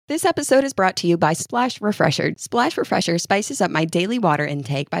This episode is brought to you by Splash Refresher. Splash Refresher spices up my daily water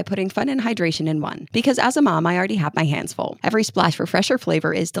intake by putting fun and hydration in one. Because as a mom, I already have my hands full. Every Splash Refresher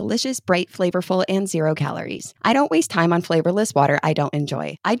flavor is delicious, bright, flavorful, and 0 calories. I don't waste time on flavorless water I don't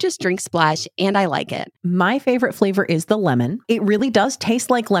enjoy. I just drink Splash, and I like it. My favorite flavor is the lemon. It really does taste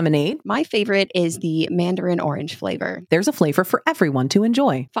like lemonade. My favorite is the mandarin orange flavor. There's a flavor for everyone to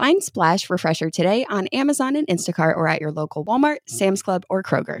enjoy. Find Splash Refresher today on Amazon and Instacart or at your local Walmart, Sam's Club, or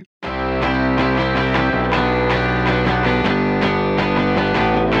Kroger.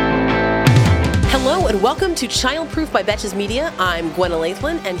 Hello and welcome to Childproof by Betches Media. I'm Gwen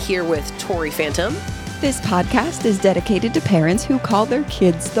Lathlan and here with Tori Phantom. This podcast is dedicated to parents who call their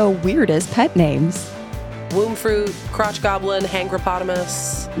kids the weirdest pet names. Womb fruit, crotch goblin,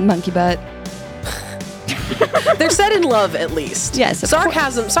 hangropotamus. Monkey butt. They're said in love, at least. Yes, of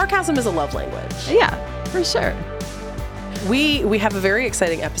sarcasm. Sarcasm is a love language. Yeah, for sure. We have a very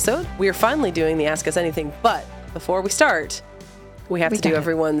exciting episode. We are finally doing the Ask Us Anything, but before we start, we have to do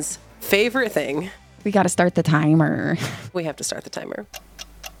everyone's favorite thing. We got to start the timer. We have to start the timer.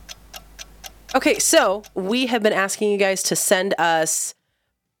 Okay, so we have been asking you guys to send us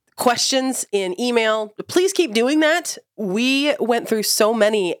questions in email. Please keep doing that. We went through so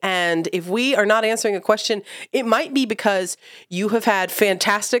many, and if we are not answering a question, it might be because you have had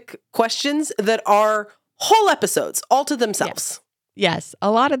fantastic questions that are whole episodes all to themselves. Yes,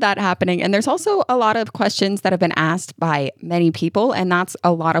 a lot of that happening. And there's also a lot of questions that have been asked by many people. And that's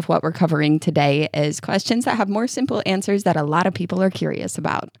a lot of what we're covering today is questions that have more simple answers that a lot of people are curious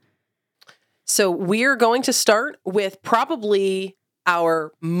about. So we're going to start with probably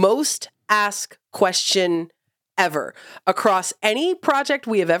our most asked question ever across any project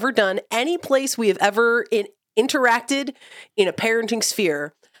we have ever done, any place we have ever interacted in a parenting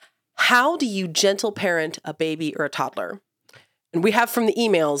sphere. How do you gentle parent a baby or a toddler? And we have from the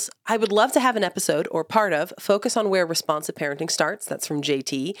emails, I would love to have an episode or part of focus on where responsive parenting starts. That's from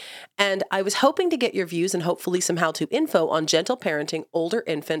JT. And I was hoping to get your views and hopefully some how-to info on gentle parenting older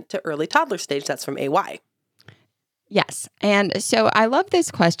infant to early toddler stage. That's from AY. Yes. And so I love this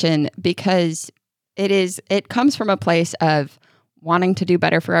question because it comes from a place of wanting to do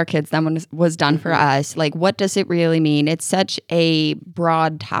better for our kids than was done for us. Like, what does it really mean? It's such a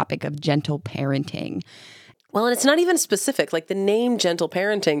broad topic of gentle parenting. Well, and it's not even specific. Like the name gentle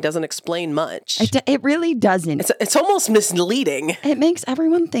parenting doesn't explain much. It really doesn't. It's almost misleading. It makes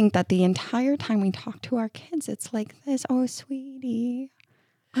everyone think that the entire time we talk to our kids, it's like this. Oh, sweetie,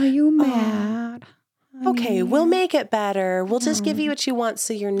 are you mad? Okay, we'll make it better. We'll just give you what you want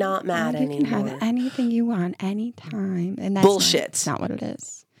so you're not mad anymore. You can have anything you want anytime. And that's bullshit. That's not what it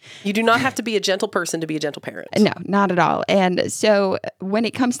is. You do not have to be a gentle person to be a gentle parent. No, not at all. And so when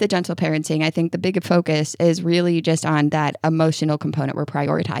it comes to gentle parenting, I think the big focus is really just on that emotional component. We're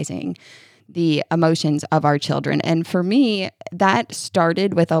prioritizing the emotions of our children. And for me, that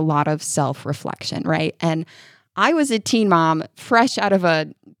started with a lot of self-reflection, right? And I was a teen mom fresh out of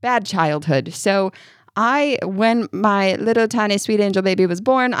a bad childhood. So when my little tiny sweet angel baby was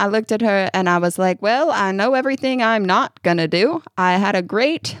born, I looked at her and I was like, well, I know everything I'm not going to do. I had a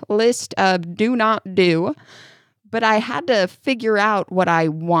great list of do not do, but I had to figure out what I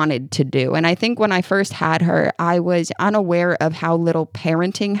wanted to do. And I think when I first had her, I was unaware of how little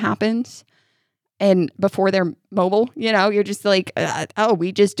parenting happens. And before they're mobile, you're just like,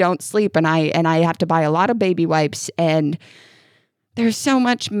 we just don't sleep. And I have to buy a lot of baby wipes and there's so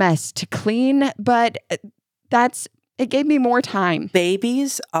much mess to clean, but it gave me more time.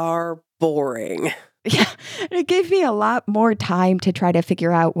 Babies are boring. Yeah, it gave me a lot more time to try to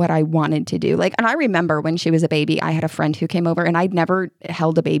figure out what I wanted to do. And I remember when she was a baby, I had a friend who came over and I'd never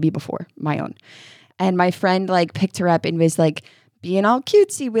held a baby before, my own. And my friend picked her up and was being all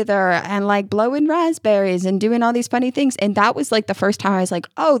cutesy with her and blowing raspberries and doing all these funny things. And that was the first time I was like,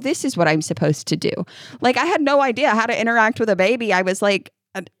 oh, this is what I'm supposed to do. I had no idea how to interact with a baby. I was like,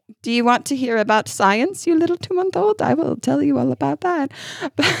 do you want to hear about science, you little 2-month-old? I will tell you all about that.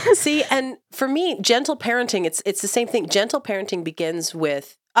 See, and for me, gentle parenting, it's the same thing. Gentle parenting begins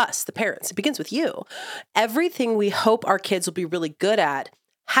with us, the parents. It begins with you. Everything we hope our kids will be really good at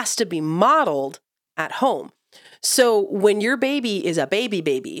has to be modeled at home. So when your baby is a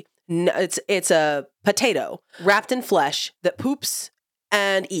baby, it's a potato wrapped in flesh that poops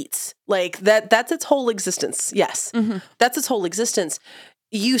and eats. That's its whole existence. Yes, That's its whole existence.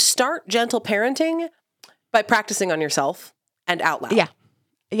 You start gentle parenting by practicing on yourself and out loud.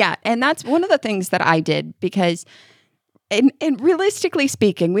 Yeah. And that's one of the things that I did because and realistically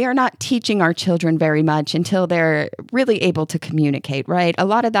speaking, we are not teaching our children very much until they're really able to communicate, right? A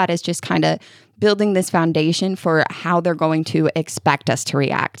lot of that is just kind of building this foundation for how they're going to expect us to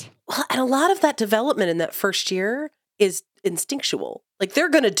react. Well, and a lot of that development in that first year is instinctual. Like they're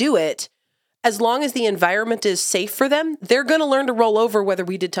going to do it as long as the environment is safe for them. They're going to learn to roll over whether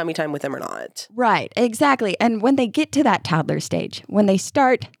we did tummy time with them or not. Right, exactly. And when they get to that toddler stage, when they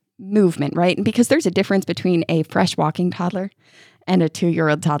start movement, right? And because there's a difference between a fresh walking toddler and a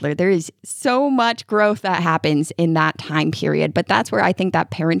 2-year-old toddler. There is so much growth that happens in that time period. But that's where I think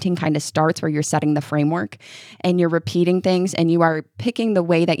that parenting kind of starts, where you're setting the framework and you're repeating things and you are picking the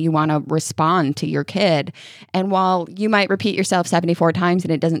way that you want to respond to your kid. And while you might repeat yourself 74 times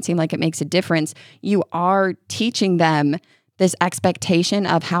and it doesn't seem like it makes a difference, you are teaching them this expectation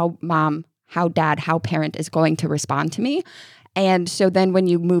of how mom, how dad, how parent is going to respond to me. And so then when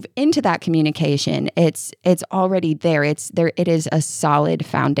you move into that communication, it's already there. It is a solid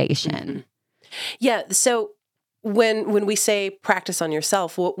foundation. Mm-hmm. Yeah. So when we say practice on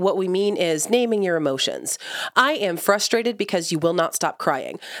yourself, what we mean is naming your emotions. I am frustrated because you will not stop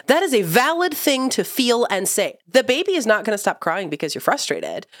crying. That is a valid thing to feel and say. The baby is not going to stop crying because you're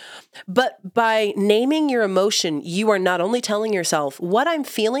frustrated. But by naming your emotion, you are not only telling yourself, what I'm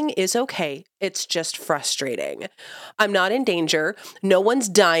feeling is okay. It's just frustrating. I'm not in danger. No one's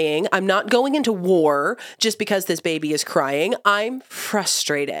dying. I'm not going into war just because this baby is crying. I'm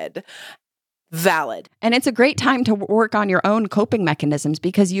frustrated. Valid. And it's a great time to work on your own coping mechanisms,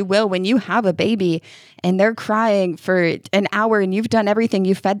 because you will, when you have a baby and they're crying for an hour and you've done everything,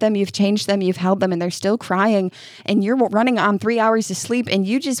 you've fed them, you've changed them, you've held them, and they're still crying and you're running on 3 hours of sleep and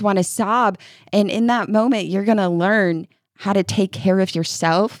you just want to sob. And in that moment, you're going to learn how to take care of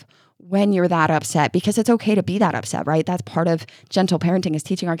yourself when you're that upset, because it's okay to be that upset, right? That's part of gentle parenting, is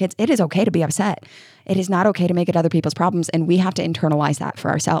teaching our kids it is okay to be upset. It is not okay to make it other people's problems. And we have to internalize that for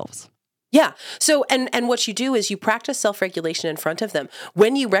ourselves. Yeah. So, and what you do is you practice self-regulation in front of them.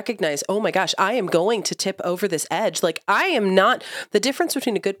 When you recognize, oh my gosh, I am going to tip over this edge. Like I am not, the difference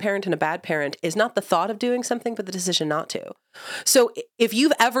between a good parent and a bad parent is not the thought of doing something, but the decision not to. So if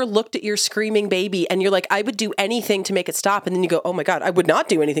you've ever looked at your screaming baby and you're like, I would do anything to make it stop. And then you go, oh my God, I would not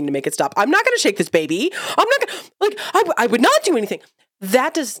do anything to make it stop. I'm not going to shake this baby. I'm not going to, like, I would not do anything.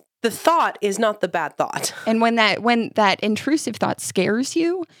 The thought is not the bad thought. And when that intrusive thought scares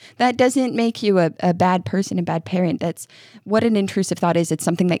you, that doesn't make you a bad person, a bad parent. That's what an intrusive thought is. It's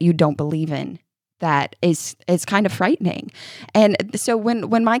something that you don't believe in. That is kind of frightening. And so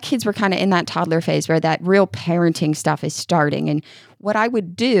when my kids were kind of in that toddler phase where that real parenting stuff is starting, and what I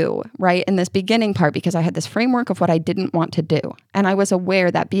would do, right, in this beginning part, because I had this framework of what I didn't want to do. And I was aware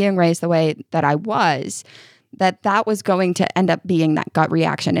that being raised the way that I was, that was going to end up being that gut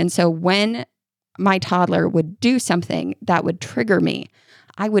reaction. And so when my toddler would do something that would trigger me,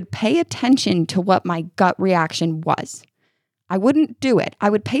 I would pay attention to what my gut reaction was. I wouldn't do it. I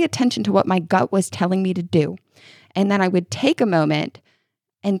would pay attention to what my gut was telling me to do. And then I would take a moment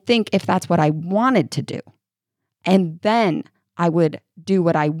and think if that's what I wanted to do. And then I would do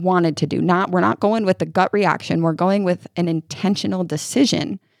what I wanted to do. We're not going with the gut reaction. We're going with an intentional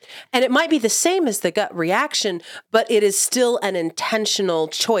decision. And it might be the same as the gut reaction, but it is still an intentional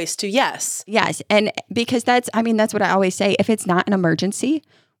choice to yes. Yes. And because that's what I always say. If it's not an emergency,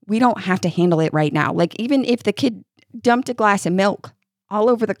 we don't have to handle it right now. Like even if the kid dumped a glass of milk all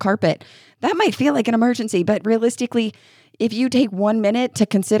over the carpet, that might feel like an emergency. But realistically, if you take 1 minute to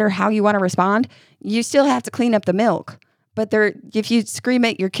consider how you want to respond, you still have to clean up the milk. But if you scream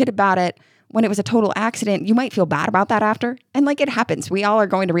at your kid about it when it was a total accident, you might feel bad about that after. And like it happens. We all are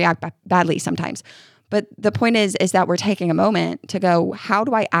going to react badly sometimes. But the point is that we're taking a moment to go, how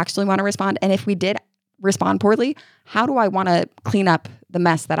do I actually want to respond? And if we did respond poorly, how do I want to clean up the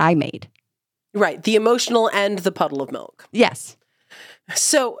mess that I made? Right. The emotional and the puddle of milk. Yes.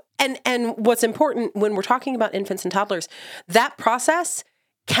 So, and what's important when we're talking about infants and toddlers, that process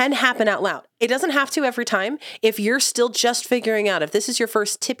can happen out loud. It doesn't have to every time. If you're still just figuring out, if this is your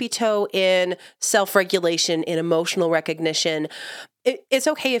first tippy toe in self-regulation, in emotional recognition, it's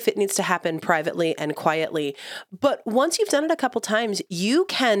okay if it needs to happen privately and quietly. But once you've done it a couple times, you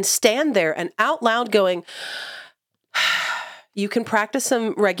can stand there and out loud going, you can practice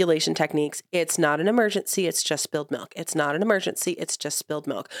some regulation techniques. It's not an emergency. It's just spilled milk. It's not an emergency. It's just spilled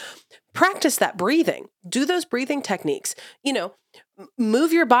milk. Practice that breathing. Do those breathing techniques.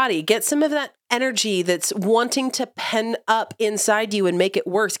 Move your body. Get some of that energy that's wanting to pen up inside you and make it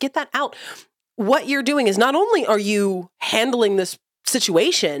worse. Get that out. What you're doing is not only are you handling this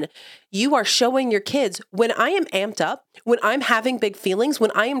situation, you are showing your kids, when I am amped up, when I'm having big feelings,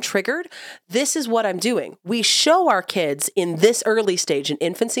 when I am triggered, this is what I'm doing. We show our kids in this early stage, in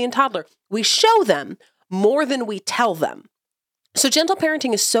infancy and toddler, we show them more than we tell them. So gentle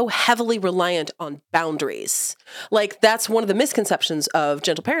parenting is so heavily reliant on boundaries. Like, that's one of the misconceptions of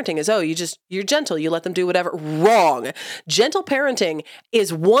gentle parenting is, oh, you're gentle, you let them do whatever. Wrong. Gentle parenting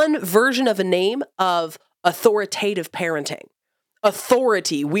is one version of a name of authoritative parenting.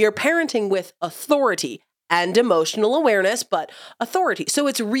 Authority. We are parenting with authority and emotional awareness, but authority. So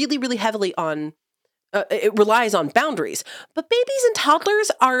it's really, really heavily on, it relies on boundaries. But babies and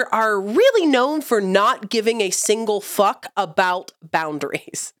toddlers are really known for not giving a single fuck about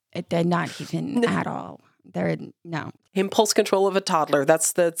boundaries. They're not even at all. No. Impulse control of a toddler.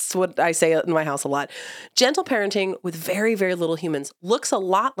 That's what I say in my house a lot. Gentle parenting with very, very little humans looks a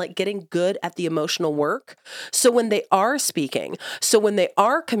lot like getting good at the emotional work. So when they are speaking, so when they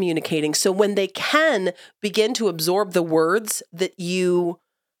are communicating, so when they can begin to absorb the words that you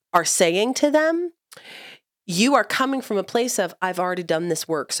are saying to them, you are coming from a place of, I've already done this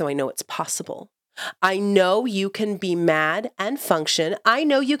work, so I know it's possible. I know you can be mad and function. I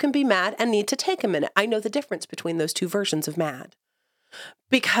know you can be mad and need to take a minute. I know the difference between those two versions of mad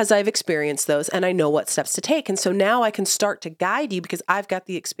because I've experienced those and I know what steps to take. And so now I can start to guide you because I've got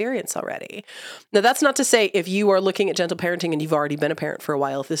the experience already. Now, that's not to say if you are looking at gentle parenting and you've already been a parent for a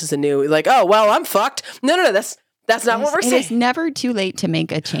while, if this is a new, like, oh, well, I'm fucked. No, that's not what we're saying. It's never too late to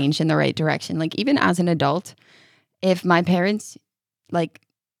make a change in the right direction. Like, even as an adult, if my parents, like,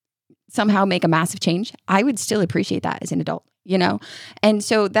 somehow make a massive change, I would still appreciate that as an adult, you know? And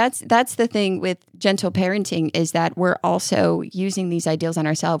so that's the thing with gentle parenting is that we're also using these ideals on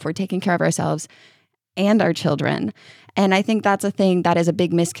ourselves. We're taking care of ourselves and our children. And I think that's a thing that is a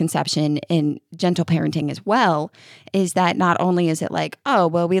big misconception in gentle parenting as well, is that not only is it like, oh,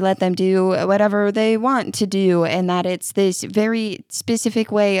 well, we let them do whatever they want to do, and that it's this very specific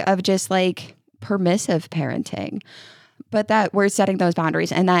way of just like permissive parenting. But that we're setting those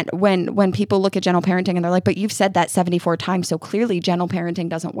boundaries, and that when people look at gentle parenting and they're like, but you've said that 74 times, so clearly gentle parenting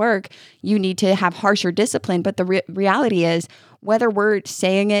doesn't work. You need to have harsher discipline. But the reality is, whether we're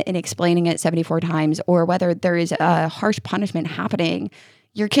saying it and explaining it 74 times or whether there is a harsh punishment happening,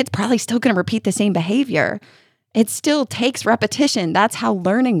 your kid's probably still going to repeat the same behavior. It still takes repetition. That's how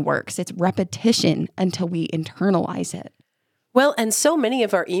learning works. It's repetition until we internalize it. Well, and so many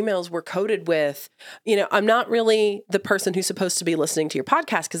of our emails were coded with, I'm not really the person who's supposed to be listening to your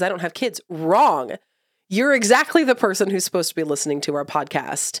podcast because I don't have kids. Wrong. You're exactly the person who's supposed to be listening to our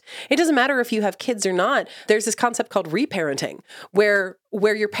podcast. It doesn't matter if you have kids or not. There's this concept called reparenting, where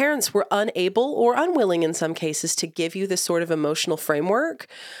your parents were unable or unwilling in some cases to give you this sort of emotional framework.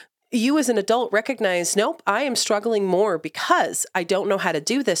 You as an adult recognize, nope, I am struggling more because I don't know how to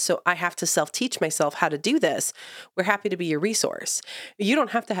do this, so I have to self-teach myself how to do this. We're happy to be your resource. You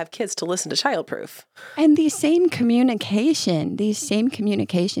don't have to have kids to listen to Childproof. And these same communication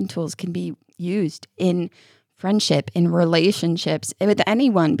tools can be used in friendship, in relationships, with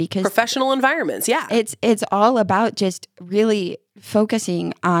anyone, because professional environments, yeah. It's all about just really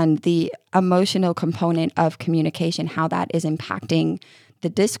focusing on the emotional component of communication, how that is impacting the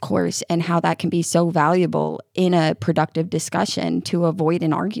discourse and how that can be so valuable in a productive discussion to avoid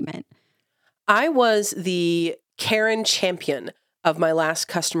an argument. I was the Karen champion of my last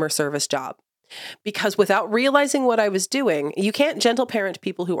customer service job because without realizing what I was doing, you can't gentle parent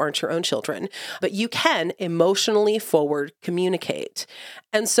people who aren't your own children, but you can emotionally forward communicate.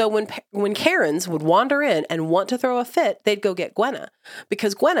 And so when Karens would wander in and want to throw a fit, they'd go get Gwenna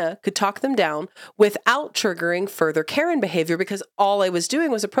because Gwenna could talk them down without triggering further Karen behavior because all I was doing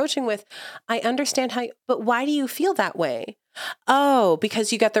was approaching with, I understand but why do you feel that way? Oh,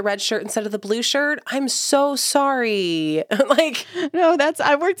 because you got the red shirt instead of the blue shirt? I'm so sorry. No,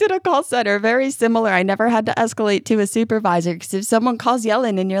 I worked at a call center, very similar. I never had to escalate to a supervisor because if someone calls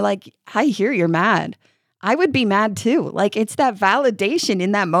yelling and you're like, I hear you're mad, I would be mad too. Like, it's that validation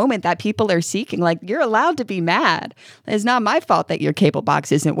in that moment that people are seeking. Like, you're allowed to be mad. It's not my fault that your cable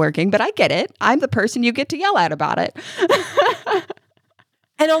box isn't working, but I get it. I'm the person you get to yell at about it.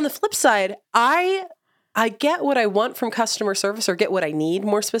 And on the flip side, I get what I want from customer service, or get what I need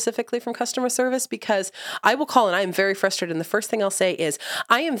more specifically from customer service, because I will call and I am very frustrated. And the first thing I'll say is,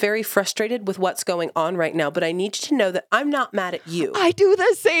 I am very frustrated with what's going on right now, but I need you to know that I'm not mad at you. I do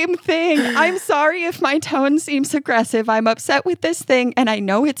the same thing. I'm sorry if my tone seems aggressive. I'm upset with this thing and I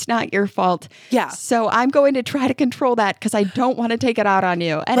know it's not your fault. Yeah. So I'm going to try to control that because I don't want to take it out on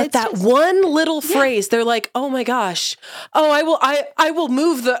you. And but that one little phrase, they're like, oh my gosh, I will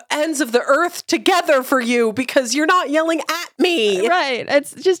move the ends of the earth together for you because you're not yelling at me. Right.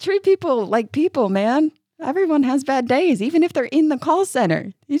 It's just treat people like people, man. Everyone has bad days, even if they're in the call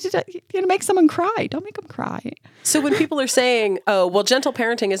center. You're going to make someone cry. Don't make them cry. So when people are saying, oh, well, gentle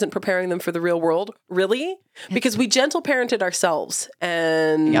parenting isn't preparing them for the real world, really? Because we gentle parented ourselves,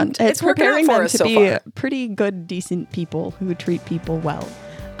 and it's preparing for them us to so be far. pretty good, decent people who treat people well,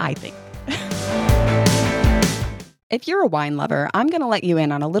 I think. If you're a wine lover, I'm going to let you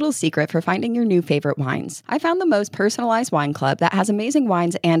in on a little secret for finding your new favorite wines. I found the most personalized wine club that has amazing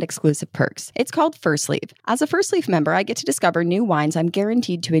wines and exclusive perks. It's called First Leaf. As a First Leaf member, I get to discover new wines I'm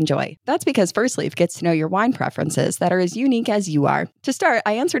guaranteed to enjoy. That's because First Leaf gets to know your wine preferences that are as unique as you are. To start,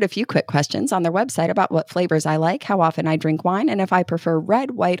 I answered a few quick questions on their website about what flavors I like, how often I drink wine, and if I prefer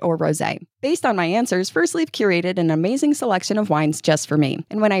red, white, or rosé. Based on my answers, First Leaf curated an amazing selection of wines just for me.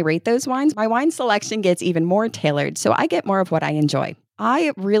 And when I rate those wines, my wine selection gets even more tailored, so I get more of what I enjoy.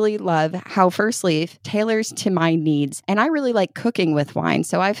 I really love how First Leaf tailors to my needs, and I really like cooking with wine,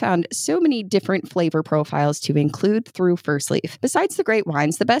 so I found so many different flavor profiles to include through First Leaf. Besides the great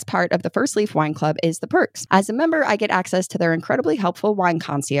wines, the best part of the First Leaf Wine Club is the perks. As a member, I get access to their incredibly helpful wine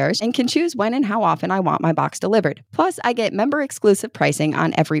concierge and can choose when and how often I want my box delivered. Plus, I get member-exclusive pricing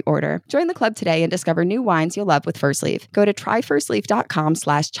on every order. Join the club today and discover new wines you'll love with First Leaf. Go to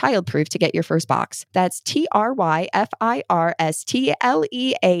tryfirstleaf.com/childproof to get your first box. That's tryfirstleaf.com/childproof.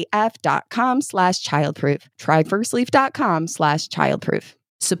 Tryfirstleaf.com/childproof.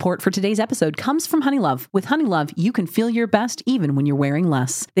 Support for today's episode comes from Honeylove. With Honeylove, you can feel your best even when you're wearing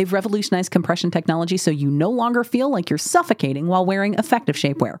less. They've revolutionized compression technology so you no longer feel like you're suffocating while wearing effective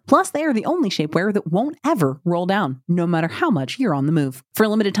shapewear. Plus, they are the only shapewear that won't ever roll down, no matter how much you're on the move. For a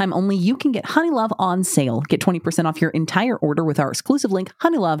limited time only, you can get Honeylove on sale. Get 20% off your entire order with our exclusive link,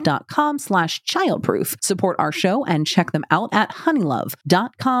 honeylove.com/childproof. Support our show and check them out at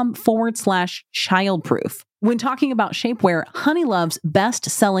honeylove.com/childproof. When talking about shapewear, Honeylove's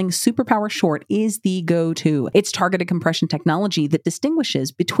best-selling Superpower Short is the go-to. It's targeted compression technology that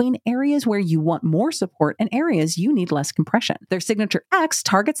distinguishes between areas where you want more support and areas you need less compression. Their Signature X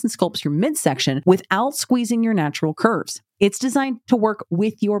targets and sculpts your midsection without squeezing your natural curves. It's designed to work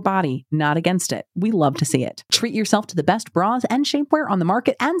with your body, not against it. We love to see it. Treat yourself to the best bras and shapewear on the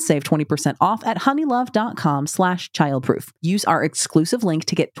market and save 20% off at honeylove.com/childproof. Use our exclusive link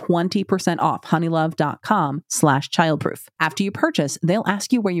to get 20% off honeylove.com/childproof. After you purchase, they'll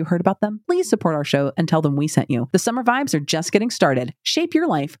ask you where you heard about them. Please support our show and tell them we sent you. The summer vibes are just getting started. Shape your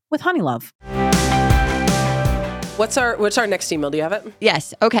life with Honeylove. What's our next email? Do you have it?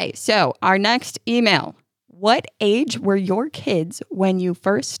 Yes. Okay. So our next email. What age were your kids when you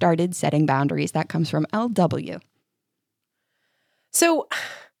first started setting boundaries? That comes from LW. So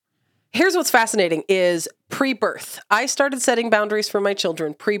here's what's fascinating is pre-birth. I started setting boundaries for my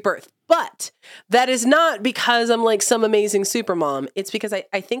children pre-birth, but that is not because I'm like some amazing super mom. It's because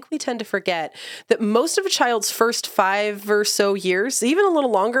I think we tend to forget that most of a child's first 5 or so years, even a little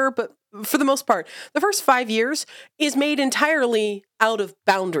longer, but for the most part, the first 5 years is made entirely out of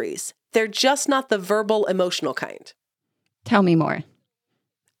boundaries. They're just not the verbal, emotional kind. Tell me more.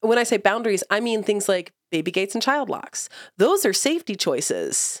 When I say boundaries, I mean things like baby gates and child locks. Those are safety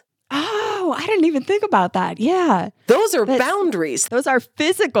choices. Oh, I didn't even think about that. Yeah. Those are boundaries. Those are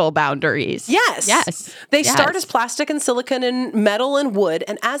physical boundaries. Yes. Yes. They start as plastic and silicon and metal and wood.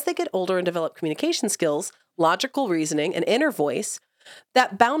 And as they get older and develop communication skills, logical reasoning, and inner voice,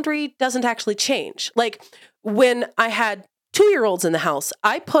 that boundary doesn't actually change. Like when I had 2-year-olds in the house,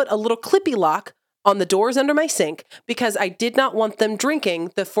 I put a little clippy lock on the doors under my sink because I did not want them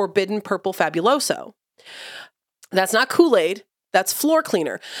drinking the forbidden purple Fabuloso. That's not Kool-Aid. That's floor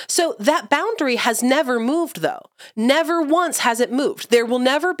cleaner. So that boundary has never moved, though. Never once has it moved. There will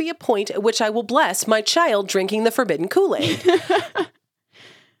never be a point at which I will bless my child drinking the forbidden Kool-Aid.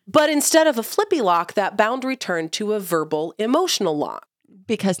 But instead of a flippy lock, that boundary turned to a verbal, emotional lock.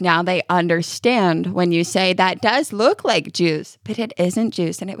 Because now they understand when you say that does look like juice, but it isn't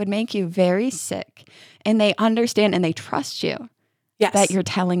juice and it would make you very sick. And they understand and they trust you that you're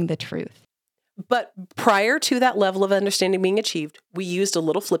telling the truth. But prior to that level of understanding being achieved, we used a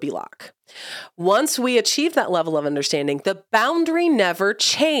little flippy lock. Once we achieved that level of understanding, the boundary never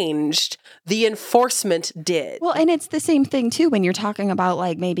changed. The enforcement did. Well, and it's the same thing, too, when you're talking about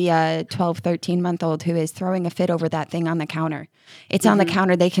like maybe a 12, 13-month-old who is throwing a fit over that thing on the counter. It's on the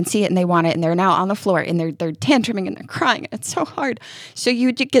counter. They can see it and they want it. And they're now on the floor and they're tantruming and they're crying. It's so hard. So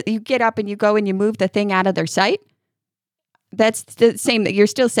you get up and you go and you move the thing out of their sight. That's the same, that you're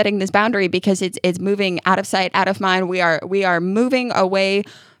still setting this boundary because it's moving out of sight, out of mind. We are moving away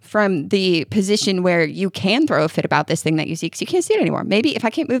from the position where you can throw a fit about this thing that you see because you can't see it anymore. Maybe if I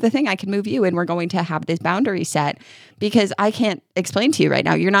can't move the thing, I can move you, and we're going to have this boundary set because I can't explain to you right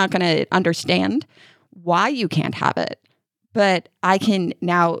now. You're not going to understand why you can't have it, but I can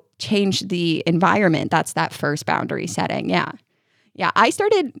now change the environment. That's that first boundary setting. Yeah. I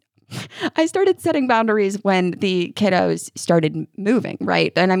started setting boundaries when the kiddos started moving,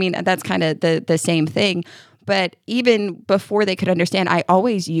 right? And I mean, that's kind of the same thing. But even before they could understand, I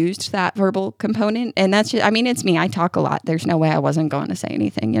always used that verbal component. And that's just, I mean, it's me. I talk a lot. There's no way I wasn't going to say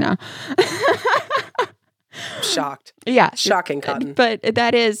anything, you know? Shocked. Yeah. Shocking, Cotton. But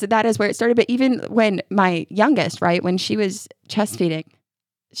that is where it started. But even when my youngest, right, when she was chest feeding,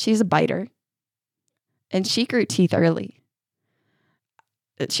 she's a biter. And she grew teeth early.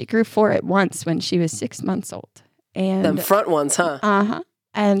 She grew 4 at once when she was 6 months old. And them front ones, huh? Uh-huh.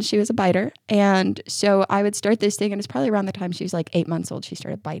 And she was a biter. And so I would start this thing, and it's probably around the time she was like 8 months old, she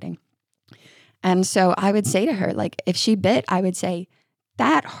started biting. And so I would say to her, like, if she bit, I would say,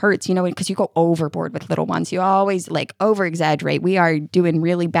 that hurts, you know, because you go overboard with little ones. You always like over exaggerate. We are doing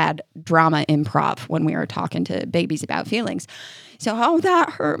really bad drama improv when we are talking to babies about feelings. So, oh, that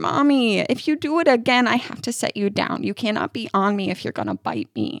hurt, mommy. If you do it again, I have to set you down. You cannot be on me if you're going to bite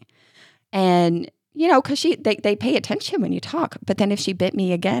me. And you know, because they pay attention when you talk. But then if she bit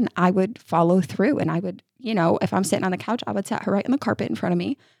me again, I would follow through. And I would, you know, if I'm sitting on the couch, I would set her right on the carpet in front of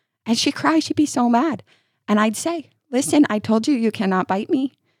me. And she'd cry. She'd be so mad. And I'd say, listen, I told you you cannot bite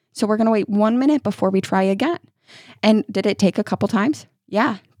me. So we're going to wait 1 minute before we try again. And did it take a couple times?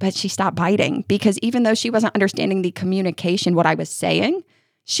 Yeah. But she stopped biting because even though she wasn't understanding the communication, what I was saying,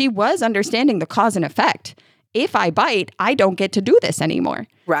 she was understanding the cause and effect. If I bite, I don't get to do this anymore.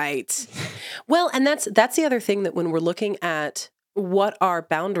 Right. Well, and that's the other thing, that when we're looking at what are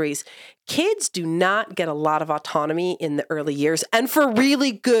boundaries, kids do not get a lot of autonomy in the early years, and for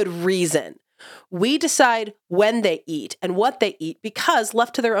really good reason. We decide when they eat and what they eat because,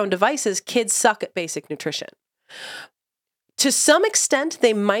 left to their own devices, kids suck at basic nutrition. To some extent,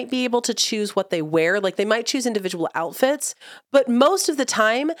 they might be able to choose what they wear. Like they might choose individual outfits, but most of the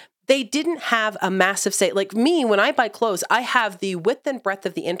time, they didn't have a massive say. Like me, when I buy clothes, I have the width and breadth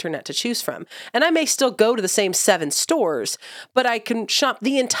of the internet to choose from. And I may still go to the same 7 stores, but I can shop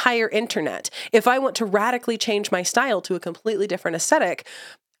the entire internet. If I want to radically change my style to a completely different aesthetic,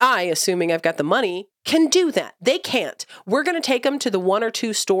 I, assuming I've got the money, can do that. They can't. We're going to take them to the 1 or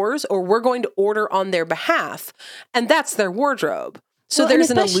 2 stores, or we're going to order on their behalf. And that's their wardrobe. So there's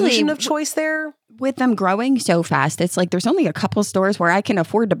an illusion of choice there. With them growing so fast, it's like there's only a couple stores where I can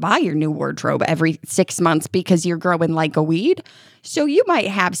afford to buy your new wardrobe every 6 months because you're growing like a weed. So you might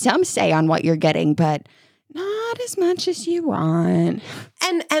have some say on what you're getting, but not as much as you want.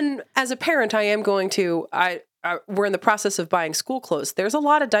 And as a parent, I am going to, we're in the process of buying school clothes. There's a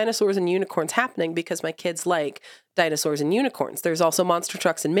lot of dinosaurs and unicorns happening because my kids like dinosaurs and unicorns. There's also monster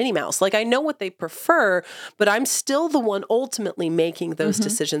trucks and Minnie Mouse. Like I know what they prefer, but I'm still the one ultimately making those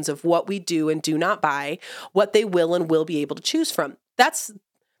decisions of what we do and do not buy, what they will and will be able to choose from. That's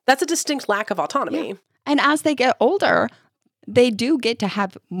a distinct lack of autonomy. Yeah. And as they get older, they do get to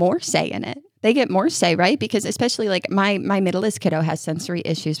have more say in it. They get more say, right? Because especially like my middleest kiddo has sensory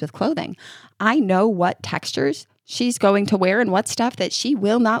issues with clothing. I know what textures she's going to wear and what stuff that she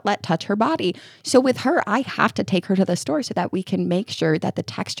will not let touch her body. So with her, I have to take her to the store so that we can make sure that the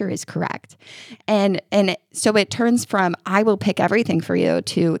texture is correct. And so it turns from I will pick everything for you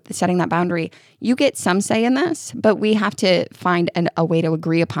to setting that boundary. You get some say in this, but we have to find a way to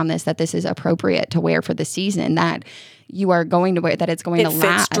agree upon this, that this is appropriate to wear for the season, that you are going to wear, that it's going to last.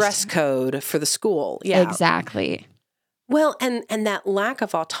 It fits dress code for the school. Yeah, exactly. Well, and that lack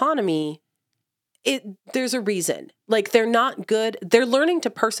of autonomy, there's a reason. Like they're not good. They're learning to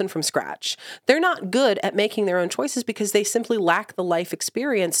person from scratch. They're not good at making their own choices because they simply lack the life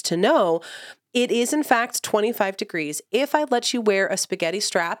experience to know it is in fact 25 degrees. If I let you wear a spaghetti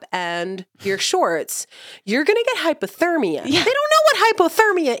strap and your shorts, you're going to get hypothermia. Yeah. They don't know what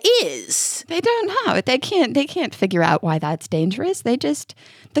hypothermia is. They don't know. They can't figure out why that's dangerous.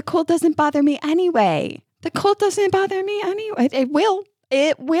 The cold doesn't bother me anyway. The cold doesn't bother me anyway. It will.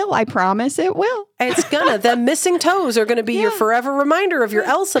 It will. I promise it will. It's gonna. Them missing toes are going to be your forever reminder of your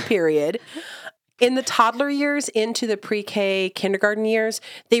Elsa period. In the toddler years into the pre-K kindergarten years,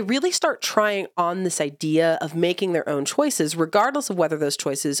 they really start trying on this idea of making their own choices, regardless of whether those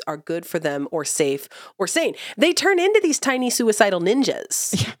choices are good for them or safe or sane. They turn into these tiny suicidal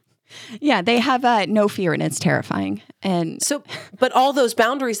ninjas. Yeah, they have no fear, and it's terrifying. And so, but all those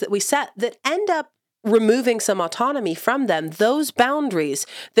boundaries that we set that end up removing some autonomy from them, those boundaries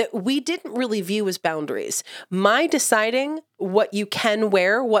that we didn't really view as boundaries. My deciding what you can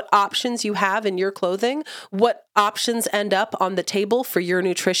wear, what options you have in your clothing, what options end up on the table for your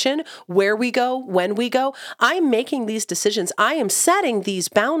nutrition, where we go, when we go, I'm making these decisions. I am setting these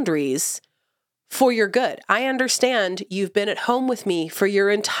boundaries for your good. I understand you've been at home with me for your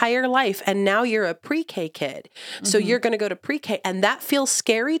entire life and now you're a pre-K kid. So you're going to go to pre-K and that feels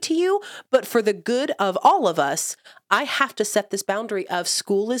scary to you, but for the good of all of us, I have to set this boundary of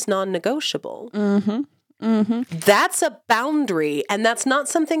school is non-negotiable. That's a boundary. And that's not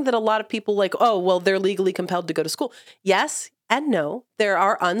something that a lot of people like, oh, well, they're legally compelled to go to school. Yes and no. There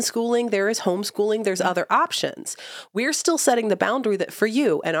are unschooling, there is homeschooling, there's other options. We're still setting the boundary that for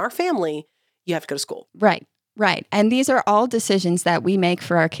you and our family, you have to go to school. Right. Right. And these are all decisions that we make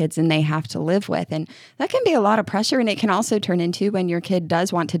for our kids and they have to live with. And that can be a lot of pressure. And it can also turn into when your kid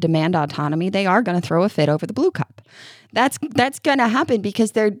does want to demand autonomy, they are going to throw a fit over the blue cup. That's going to happen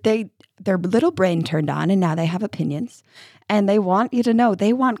because their little brain turned on and now they have opinions and they want you to know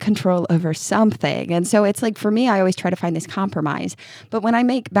they want control over something. And so it's like, for me, I always try to find this compromise. But when I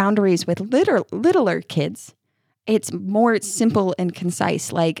make boundaries with littler kids, it's more simple and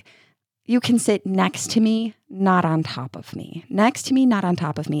concise. Like, you can sit next to me, not on top of me. Next to me, not on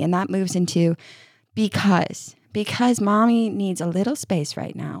top of me. And that moves into because mommy needs a little space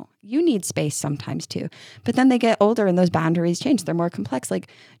right now. You need space sometimes too. But then they get older and those boundaries change. They're more complex.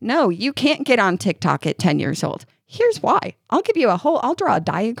 Like, no, you can't get on TikTok at 10 years old. Here's why. I'll give you I'll draw a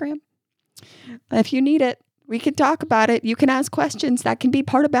diagram. If you need it, we can talk about it. You can ask questions. That can be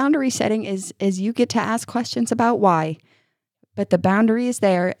part of boundary setting is you get to ask questions about why. But the boundary is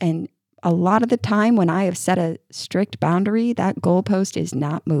there, and a lot of the time when I have set a strict boundary, that goalpost is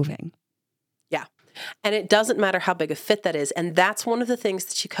not moving. Yeah. And it doesn't matter how big a fit that is. And that's one of the things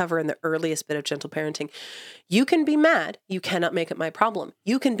that you cover in the earliest bit of gentle parenting. You can be mad. You cannot make it my problem.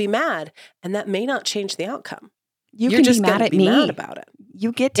 You can be mad, and that may not change the outcome. You're just mad at me. Mad about it.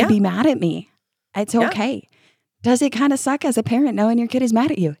 You get to be mad at me. It's okay. Does it kind of suck as a parent knowing your kid is mad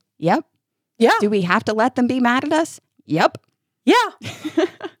at you? Yep. Yeah. Do we have to let them be mad at us? Yep. Yeah.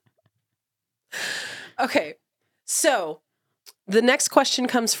 Okay, so the next question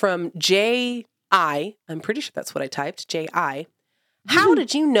comes from J.I. I'm pretty sure that's what I typed, J.I. How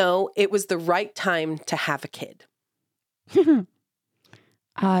did you know it was the right time to have a kid? Well,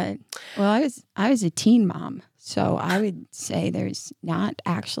 I was a teen mom, so I would say there's not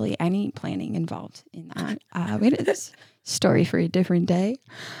actually any planning involved in that. It is a story for a different day.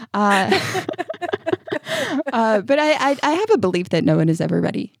 But I have a belief that no one is ever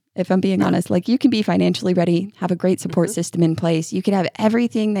ready. If I'm being honest, like, you can be financially ready, have a great support system in place. You can have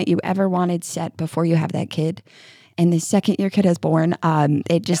everything that you ever wanted set before you have that kid. And the second your kid is born,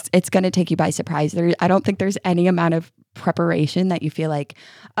 it's going to take you by surprise. I don't think there's any amount of preparation that you feel like,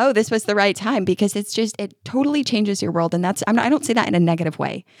 oh, this was the right time, because it totally changes your world. And I don't say that in a negative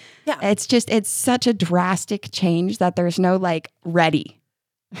way. Yeah. It's such a drastic change that there's no like ready.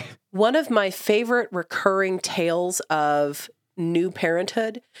 One of my favorite recurring tales of new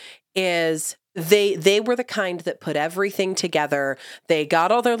parenthood is they were the kind that put everything together. They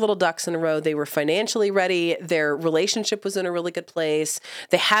got all their little ducks in a row. They were financially ready. Their relationship was in a really good place.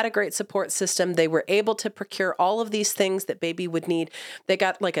 They had a great support system. They were able to procure all of these things that baby would need. They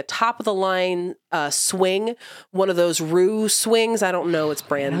got like a top of the line swing, one of those Roo swings. I don't know its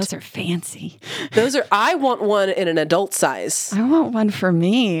brand. Those are fancy. I want one in an adult size. I want one for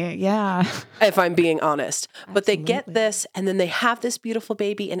me. Yeah. If I'm being honest. Absolutely. But they get this, and then they have this beautiful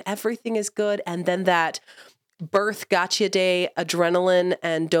baby, and everything is good. And then that birth gotcha day adrenaline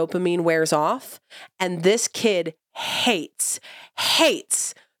and dopamine wears off. And this kid hates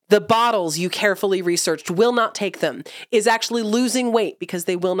the bottles you carefully researched, will not take them, is actually losing weight because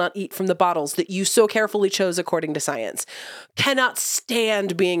they will not eat from the bottles that you so carefully chose according to science, cannot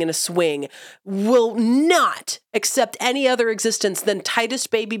stand being in a swing, will not accept any other existence than tightest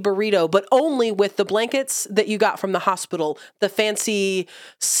baby burrito, but only with the blankets that you got from the hospital, the fancy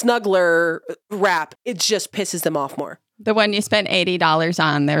snuggler wrap. It just pisses them off more. The one you spent $80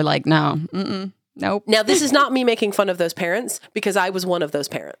 on, they're like, no, nope. Now, this is not me making fun of those parents, because I was one of those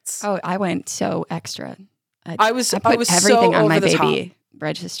parents. Oh, I went so extra. I was everything so on my over the baby top.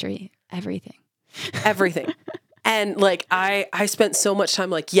 registry. Everything. And like, I spent so much time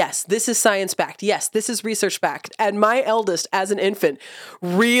like, yes, this is science backed. Yes, this is research backed. And my eldest, as an infant,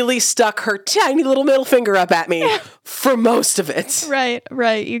 really stuck her tiny little middle finger up at me for most of it.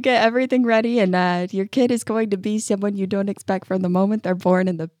 Right. You get everything ready, and your kid is going to be someone you don't expect from the moment they're born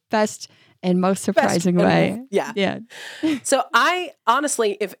in the best in most surprising way. Yeah. Yeah. So I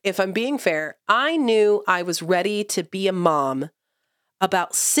honestly, if I'm being fair, I knew I was ready to be a mom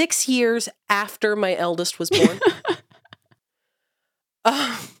about 6 years after my eldest was born.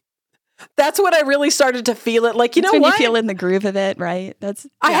 That's when I really started to feel it. Like, you know when what? You feel in the groove of it, right?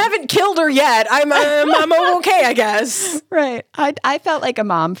 I haven't killed her yet. I'm okay, I guess. Right. I felt like a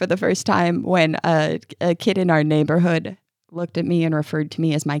mom for the first time when a kid in our neighborhood looked at me and referred to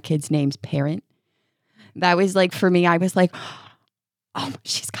me as my kid's name's parent. That was like, for me, I was like, oh,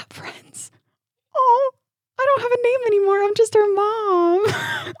 she's got friends. Oh, I don't have a name anymore. I'm just her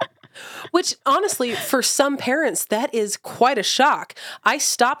mom. Which honestly, for some parents, that is quite a shock. I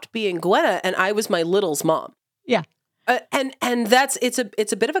stopped being Gwenna and I was my little's mom. Yeah. And it's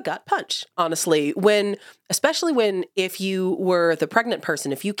a bit of a gut punch, honestly, especially when, if you were the pregnant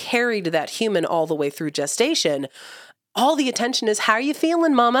person, if you carried that human all the way through gestation, all the attention is, how you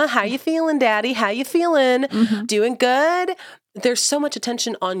feeling, mama? How you feeling, daddy? How you feeling? Mm-hmm. Doing good? There's so much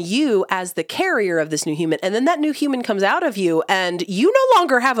attention on you as the carrier of this new human. And then that new human comes out of you and you no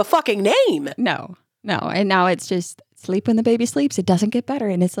longer have a fucking name. No. And now it's just sleep when the baby sleeps. It doesn't get better.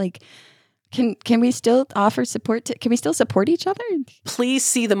 And it's like, can we still offer support? Can we still support each other? Please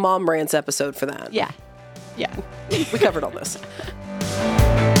see the Mom Rants episode for that. Yeah. We covered all this.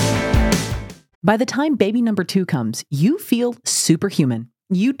 By the time baby number 2 comes, you feel superhuman.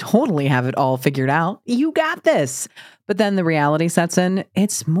 You totally have it all figured out. You got this. But then the reality sets in.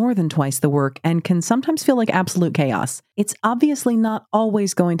 It's more than twice the work and can sometimes feel like absolute chaos. It's obviously not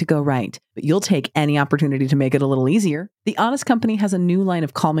always going to go right, but you'll take any opportunity to make it a little easier. The Honest Company has a new line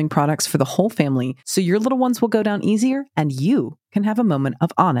of calming products for the whole family, so your little ones will go down easier and you can have a moment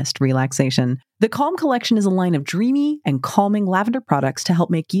of honest relaxation. The Calm Collection is a line of dreamy and calming lavender products to help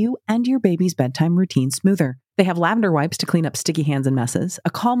make you and your baby's bedtime routine smoother. They have lavender wipes to clean up sticky hands and messes,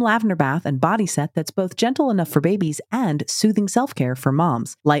 a calm lavender bath and body set that's both gentle enough for babies and soothing self-care for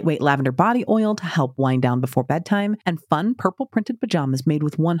moms, lightweight lavender body oil to help wind down before bedtime, and fun purple printed pajamas made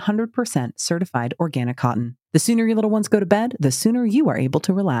with 100% certified organic cotton. The sooner your little ones go to bed, the sooner you are able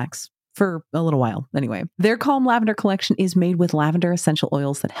to relax. For a little while, anyway. Their Calm Lavender collection is made with lavender essential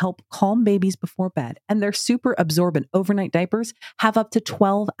oils that help calm babies before bed, and their super absorbent overnight diapers have up to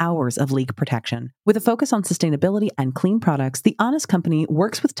 12 hours of leak protection. With a focus on sustainability and clean products, The Honest Company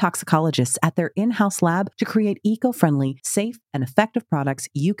works with toxicologists at their in-house lab to create eco-friendly, safe, and effective products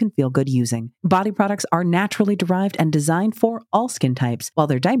you can feel good using. Body products are naturally derived and designed for all skin types, while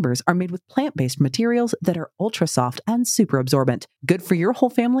their diapers are made with plant-based materials that are ultra soft and super absorbent. Good for your whole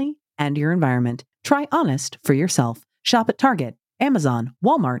family and your environment. Try Honest for yourself. Shop at Target, Amazon,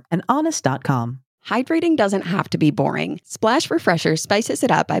 Walmart, and Honest.com. Hydrating doesn't have to be boring. Splash Refresher spices it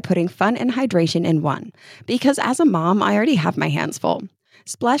up by putting fun and hydration in one. Because as a mom, I already have my hands full.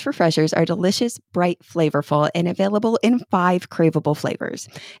 Splash Refreshers are delicious, bright, flavorful, and available in 5 craveable flavors.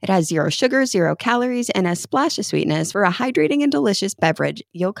 It has 0 sugar, 0 calories, and a splash of sweetness for a hydrating and delicious beverage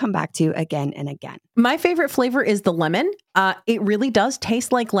you'll come back to again and again. My favorite flavor is the lemon. It really does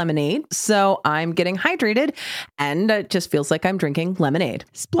taste like lemonade, so I'm getting hydrated, and it just feels like I'm drinking lemonade.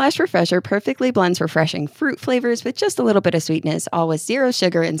 Splash Refresher perfectly blends refreshing fruit flavors with just a little bit of sweetness, all with 0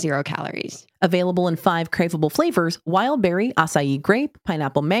 sugar and 0 calories. Available in 5 craveable flavors: wild berry, acai grape,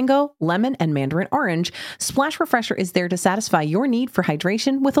 pineapple mango, lemon, and mandarin orange. Splash Refresher is there to satisfy your need for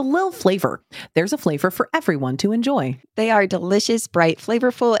hydration with a little flavor. There's a flavor for everyone to enjoy. They are delicious, bright,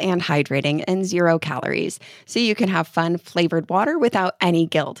 flavorful, and hydrating, and 0 calories, so you can have fun, flavored water without any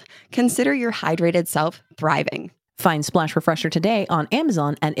guilt. Consider your hydrated self thriving. Find Splash Refresher today on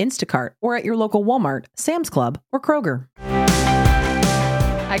Amazon and Instacart, or at your local Walmart, Sam's Club, or Kroger.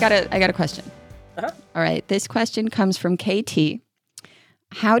 I got a question. Uh-huh. All right. This question comes from KT.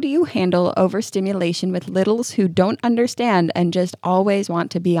 How do you handle overstimulation with littles who don't understand and just always want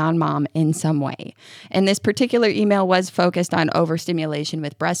to be on mom in some way? And this particular email was focused on overstimulation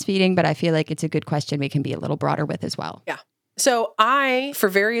with breastfeeding, but I feel like it's a good question we can be a little broader with as well. Yeah. So I, for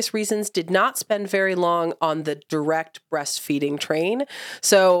various reasons, did not spend very long on the direct breastfeeding train.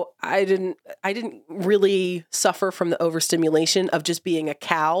 So I didn't really suffer from the overstimulation of just being a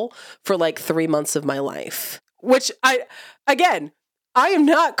cow for like 3 months of my life, which I am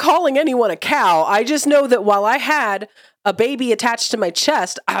not calling anyone a cow. I just know that while I had a baby attached to my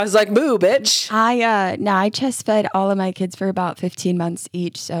chest, I was like, moo, bitch. I chest fed all of my kids for about 15 months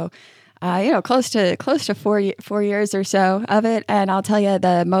each. So close to 4 years or so of it. And I'll tell you,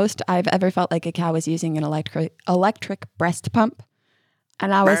 the most I've ever felt like a cow was using an electric breast pump.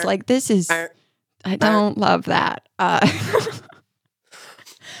 And I was like, I don't love that.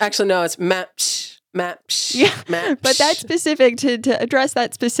 Actually, no, it's match. match. Yeah, match. but that's specific to address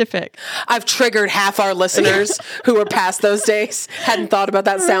that specific. I've triggered half our listeners who are past those days. Hadn't thought about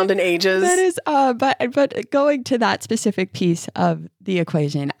that sound in ages. That is, but going to that specific piece of the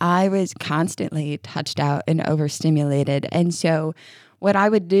equation, I was constantly touched out and overstimulated. And so what I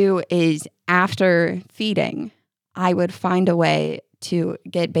would do is after feeding, I would find a way to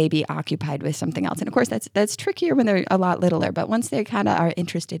get baby occupied with something else. And of course, that's trickier when they're a lot littler. But once they kind of are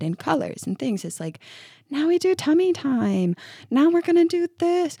interested in colors and things, it's like, now we do tummy time. Now we're going to do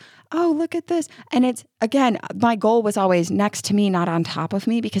this. Oh, look at this. And it's, again, my goal was always next to me, not on top of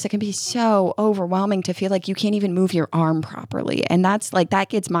me, because it can be so overwhelming to feel like you can't even move your arm properly. And that's like, that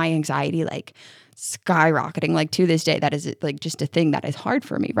gets my anxiety like skyrocketing. Like to this day, that is like just a thing that is hard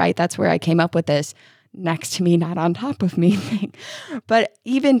for me, right? That's where I came up with this next to me, not on top of me thing. But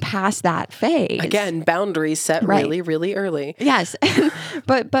even past that phase. Again, boundaries set right. really, really early. Yes.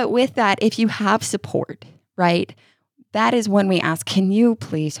 but with that, if you have support, right, that is when we ask, can you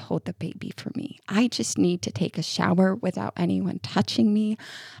please hold the baby for me? I just need to take a shower without anyone touching me.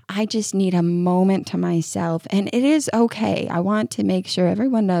 I just need a moment to myself. And it is okay. I want to make sure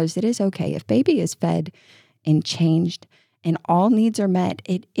everyone knows it is okay. If baby is fed and changed and all needs are met,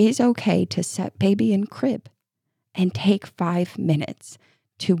 it is okay to set baby in crib and take 5 minutes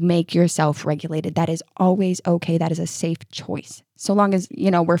to make yourself regulated. That is always okay. That is a safe choice. So long as,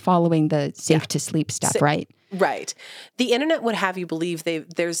 we're following the safe to sleep stuff, right? Right. The internet would have you believe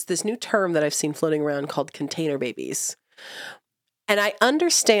there's this new term that I've seen floating around called container babies. And I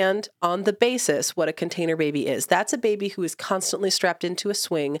understand on the basis what a container baby is. That's a baby who is constantly strapped into a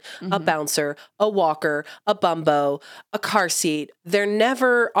swing, a bouncer, a walker, a bumbo, a car seat. They're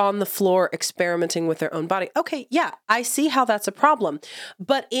never on the floor experimenting with their own body. Okay, yeah, I see how that's a problem.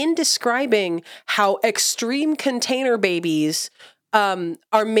 But in describing how extreme container babies are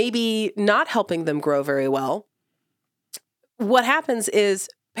maybe not helping them grow very well, what happens is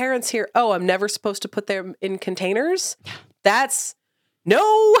parents hear, oh, I'm never supposed to put them in containers. That's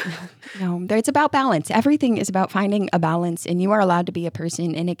no, it's about balance. Everything is about finding a balance, and you are allowed to be a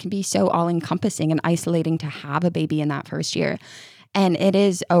person, and it can be so all encompassing and isolating to have a baby in that first year. And it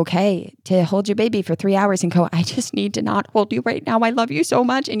is okay to hold your baby for 3 hours and go, I just need to not hold you right now. I love you so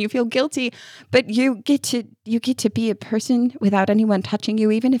much. And you feel guilty, but you get to be a person without anyone touching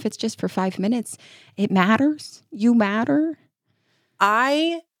you, even if it's just for 5 minutes. It matters. You matter.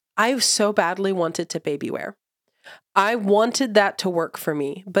 I so badly wanted to baby wear. I wanted that to work for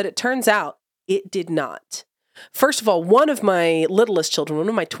me, but it turns out it did not. First of all, one of my littlest children, one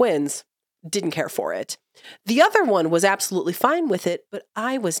of my twins, didn't care for it. The other one was absolutely fine with it, but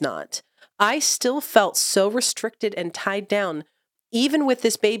I was not. I still felt so restricted and tied down, even with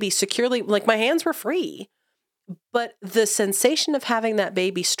this baby securely, like my hands were free. But the sensation of having that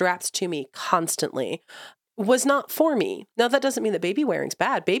baby strapped to me constantly was not for me. Now, that doesn't mean that baby wearing's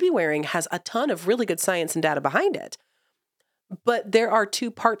bad. Baby wearing has a ton of really good science and data behind it. But there are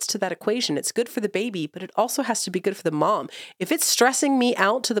two parts to that equation. It's good for the baby, but it also has to be good for the mom. If it's stressing me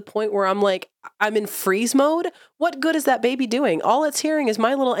out to the point where I'm like, I'm in freeze mode, what good is that baby doing? All it's hearing is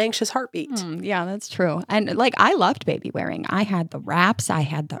my little anxious heartbeat. Yeah, that's true. And like, I loved baby wearing. I had the wraps, I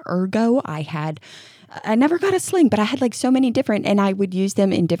had the ergo, I never got a sling, but I had like so many different, and I would use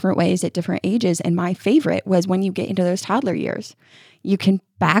them in different ways at different ages. And my favorite was when you get into those toddler years, you can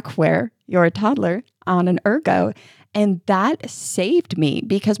back wear your toddler on an ergo. And that saved me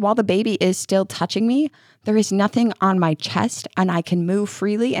because while the baby is still touching me, there is nothing on my chest and I can move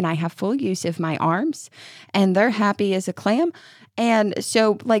freely and I have full use of my arms and they're happy as a clam. And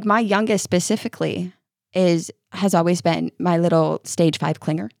so like my youngest specifically has always been my little stage 5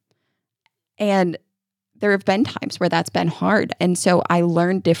 clinger. And there have been times where that's been hard. And so I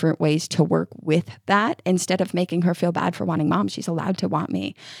learned different ways to work with that. Instead of making her feel bad for wanting mom, she's allowed to want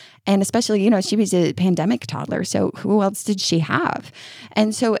me. And especially, she was a pandemic toddler. So who else did she have?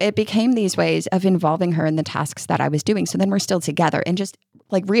 And so it became these ways of involving her in the tasks that I was doing. So then we're still together and just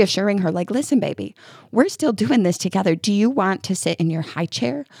like reassuring her, like, listen, baby, we're still doing this together. Do you want to sit in your high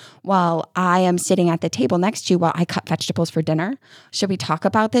chair while I am sitting at the table next to you while I cut vegetables for dinner? Should we talk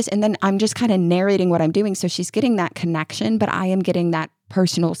about this? And then I'm just kind of narrating what I'm doing. So she's getting that connection, but I am getting that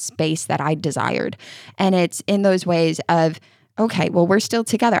personal space that I desired. And it's in those ways of, okay, well, we're still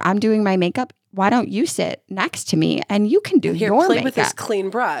together. I'm doing my makeup. Why don't you sit next to me and you can do your play makeup with this clean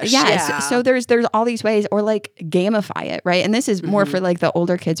brush. Yes. Yeah. So there's all these ways, or like gamify it, right? And this is more for like the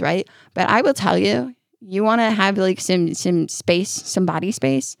older kids, right? But I will tell you, you want to have like some space, some body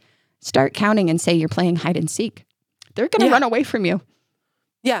space, start counting and say you're playing hide and seek. They're going to run away from you.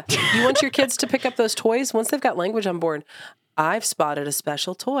 Yeah. You want your kids to pick up those toys once they've got language on board. I've spotted a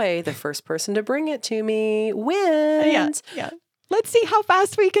special toy. The first person to bring it to me wins. Yeah. Let's see how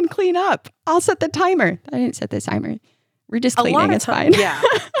fast we can clean up. I'll set the timer. I didn't set the timer. We're just cleaning. It's fine. Yeah.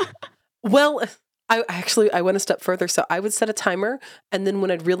 Well, I went a step further. So I would set a timer. And then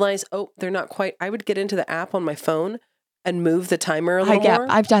when I'd realize, they're not quite, I would get into the app on my phone and move the timer a little more.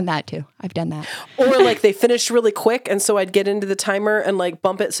 I've done that too. Or like they finished really quick. And so I'd get into the timer and like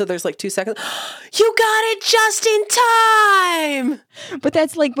bump it. So there's like 2 seconds. You got it just in time. But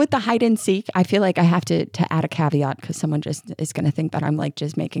that's like with the hide and seek. I feel like I have to add a caveat because someone just is going to think that I'm like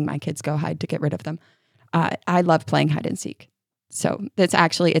just making my kids go hide to get rid of them. I love playing hide and seek. So that's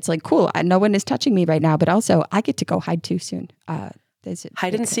actually, it's like, cool. No one is touching me right now, but also I get to go hide too soon.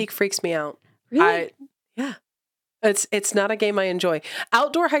 Hide and seek freaks me out. Really? Yeah. It's not a game I enjoy.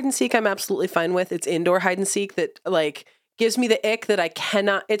 Outdoor hide and seek I'm absolutely fine with. It's indoor hide and seek that like gives me the ick that I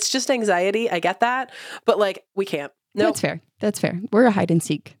cannot. It's just anxiety. I get that, but like we can't. No, That's fair. We're a hide and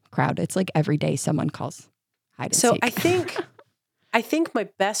seek crowd. It's like every day someone calls hide and seek. So I think my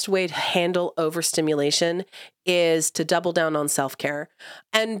best way to handle overstimulation is to double down on self-care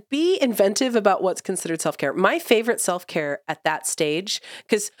and be inventive about what's considered self-care. My favorite self-care at that stage,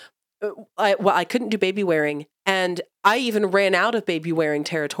 because I couldn't do baby wearing, and I even ran out of baby wearing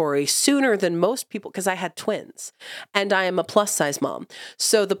territory sooner than most people because I had twins and I am a plus size mom.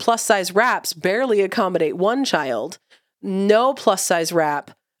 So the plus size wraps barely accommodate one child. No plus size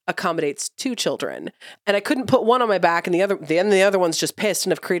wrap accommodates 2 children. And I couldn't put one on my back and the other one's just pissed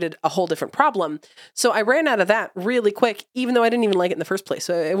and have created a whole different problem. So I ran out of that really quick, even though I didn't even like it in the first place.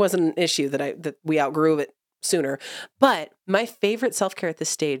 So it wasn't an issue that we outgrew it sooner. But my favorite self-care at this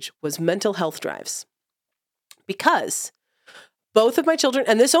stage was mental health drives. Because both of my children,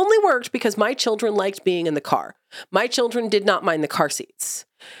 and this only worked because my children liked being in the car. My children did not mind the car seats.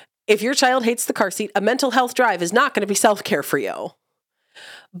 If your child hates the car seat, a mental health drive is not going to be self-care for you.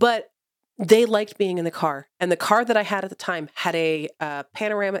 But they liked being in the car. And the car that I had at the time had a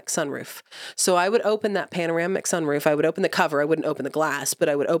panoramic sunroof. So I would open that panoramic sunroof. I would open the cover. I wouldn't open the glass, but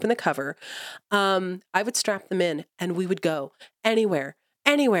I would open the cover. I would strap them in and we would go anywhere.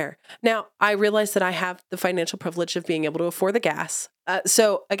 Now, I realized that I have the financial privilege of being able to afford the gas.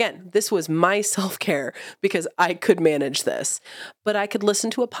 So again, this was my self-care because I could manage this. But I could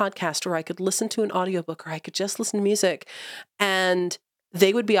listen to a podcast, or I could listen to an audiobook, or I could just listen to music. And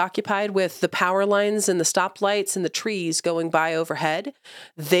they would be occupied with the power lines and the stoplights and the trees going by overhead.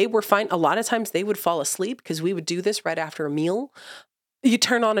 They were fine. A lot of times they would fall asleep because we would do this right after a meal. You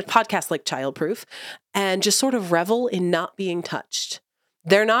turn on a podcast like Childproof and just sort of revel in not being touched.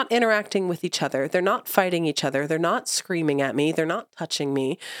 They're not interacting with each other. They're not fighting each other. They're not screaming at me. They're not touching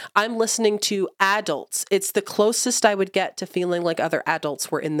me. I'm listening to adults. It's the closest I would get to feeling like other adults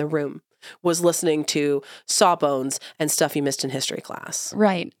were in the room, was listening to Sawbones and Stuff You Missed in History Class.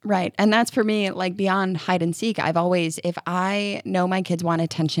 Right. And that's for me, like beyond hide and seek, I've always, if I know my kids want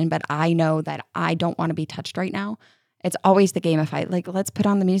attention, but I know that I don't want to be touched right now, it's always the gamify. Like, let's put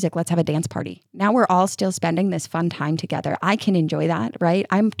on the music. Let's have a dance party. Now we're all still spending this fun time together. I can enjoy that, right?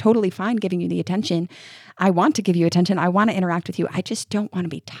 I'm totally fine giving you the attention. I want to give you attention. I want to interact with you. I just don't want to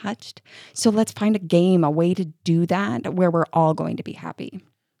be touched. So let's find a game, a way to do that where we're all going to be happy.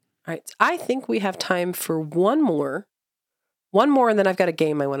 All right. I think we have time for one more, and then I've got a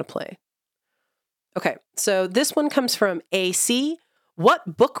game I want to play. Okay. So this one comes from AC.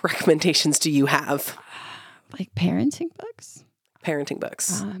 What book recommendations do you have? Like parenting books? Parenting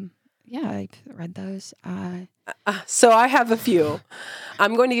books. Yeah, I've read those. So I have a few.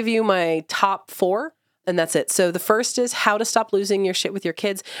 I'm going to give you my top 4, and that's it. So the first is How to Stop Losing Your Shit with Your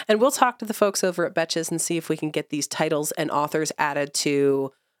Kids. And we'll talk to the folks over at Betches and see if we can get these titles and authors added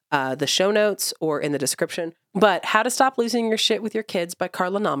to the show notes or in the description. But How to Stop Losing Your Shit with Your Kids by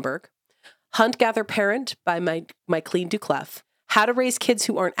Carla Naumburg. Hunt, Gather, Parent by Mycleen Duclef. How to Raise Kids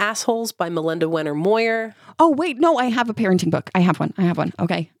Who Aren't Assholes by Melinda Wenner Moyer. Oh, wait, no, I have a parenting book. I have one.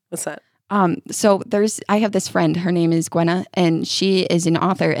 Okay. What's that? So I have this friend, her name is Gwenna, and she is an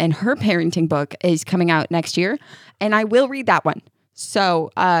author, and her parenting book is coming out next year, and I will read that one.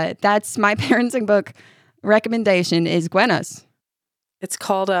 So that's my parenting book recommendation is Gwenna's. It's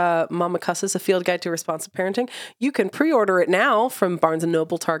called Mama Cusses, A Field Guide to Responsive Parenting. You can pre-order it now from Barnes &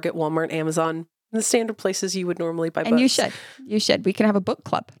 Noble, Target, Walmart, Amazon, the standard places you would normally buy books. And you should. We can have a book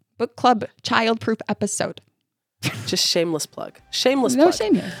club childproof episode. Just shameless plug. Shameless No plug.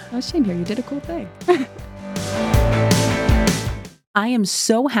 shame here. You did a cool thing. I am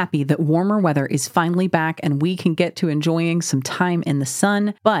so happy that warmer weather is finally back and we can get to enjoying some time in the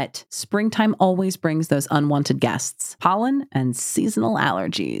sun, but springtime always brings those unwanted guests, pollen and seasonal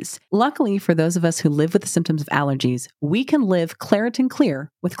allergies. Luckily for those of us who live with the symptoms of allergies, we can live Claritin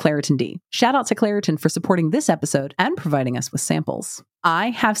Clear with Claritin D. Shout out to Claritin for supporting this episode and providing us with samples.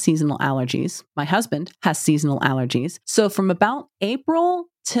 I have seasonal allergies. My husband has seasonal allergies. So from about April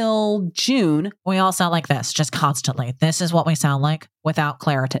till June, we all sound like this, just constantly. This is what we sound like without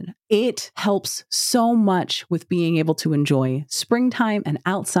Claritin. It helps so much with being able to enjoy springtime and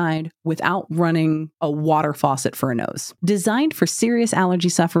outside without running a water faucet for a nose. Designed for serious allergy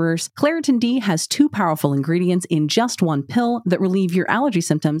sufferers, Claritin D has 2 powerful ingredients in just one pill that relieve your allergy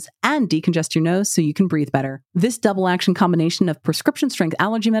symptoms and decongest your nose so you can breathe better. This double action combination of prescription strength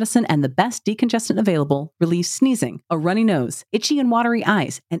allergy medicine and the best decongestant available relieves sneezing, a runny nose, itchy and watery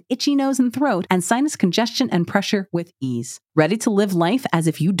eyes, an itchy nose and throat, and sinus congestion and pressure with ease. Ready to live life as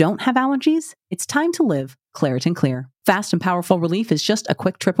if you don't have allergies? It's time to live Claritin Clear. Fast and powerful relief is just a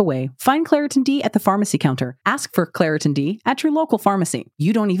quick trip away. Find Claritin D at the pharmacy counter. Ask for Claritin D at your local pharmacy.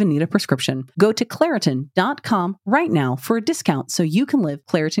 You don't even need a prescription. Go to Claritin.com right now for a discount so you can live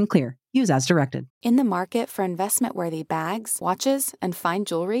Claritin Clear. Use as directed. In the market for investment-worthy bags, watches, and fine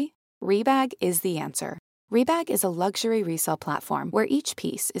jewelry, Rebag is the answer. Rebag is a luxury resale platform where each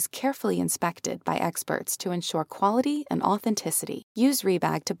piece is carefully inspected by experts to ensure quality and authenticity. Use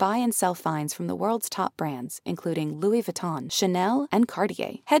Rebag to buy and sell finds from the world's top brands, including Louis Vuitton, Chanel, and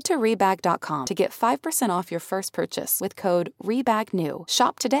Cartier. Head to Rebag.com to get 5% off your first purchase with code REBAGNEW.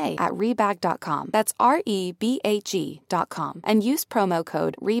 Shop today at Rebag.com. That's REBAG.com. And use promo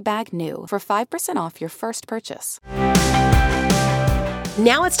code REBAGNEW for 5% off your first purchase.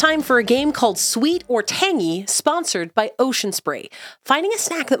 Now it's time for a game called Sweet or Tangy, sponsored by Ocean Spray. Finding a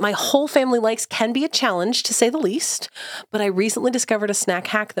snack that my whole family likes can be a challenge, to say the least, but I recently discovered a snack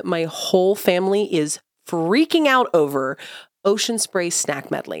hack that my whole family is freaking out over: Ocean Spray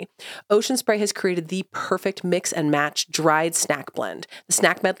Snack Medley. Ocean Spray has created the perfect mix and match dried snack blend. The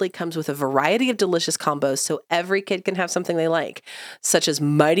snack medley comes with a variety of delicious combos so every kid can have something they like, such as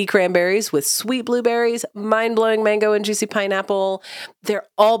mighty cranberries with sweet blueberries, mind-blowing mango and juicy pineapple. They're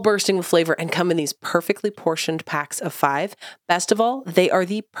all bursting with flavor and come in these perfectly portioned packs of 5. Best of all, they are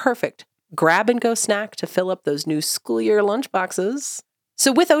the perfect grab-and-go snack to fill up those new school year lunchboxes.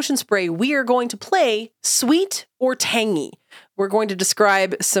 So with Ocean Spray, we are going to play Sweet or Tangy. We're going to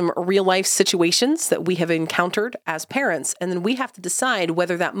describe some real-life situations that we have encountered as parents, and then we have to decide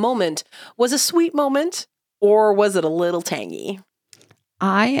whether that moment was a sweet moment or was it a little tangy.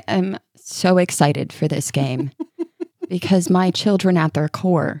 I am so excited for this game because my children at their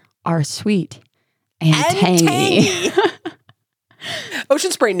core are sweet and tangy.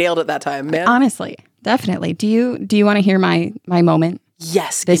 Ocean Spray nailed it that time, man. Honestly, definitely. Do you want to hear my moment?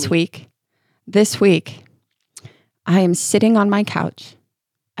 Yes. This week, I am sitting on my couch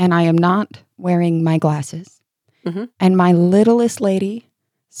and I am not wearing my glasses. Mm-hmm. And my littlest lady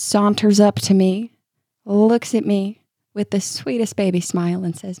saunters up to me, looks at me with the sweetest baby smile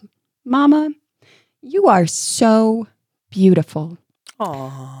and says, "Mama, you are so beautiful.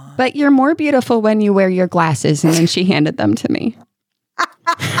 Aww. But you're more beautiful when you wear your glasses." And then she handed them to me.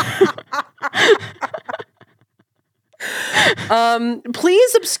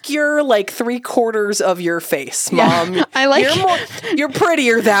 Please obscure like 3/4 of your face, Mom. Yeah, I like you're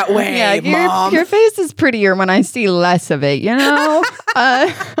prettier that way, yeah, Mom. Your face is prettier when I see less of it, you know?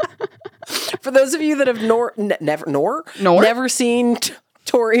 For those of you that have never seen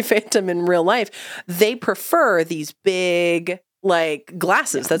Tori Phantom in real life, they prefer these big like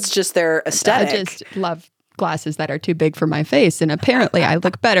glasses. That's just their aesthetic. I just love glasses that are too big for my face, and apparently I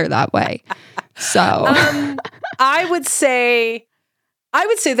look better that way. So I would say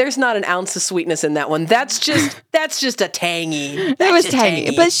there's not an ounce of sweetness in that one. That's just a tangy. It was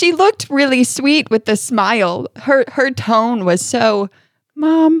tangy, but she looked really sweet with the smile. Her tone was so,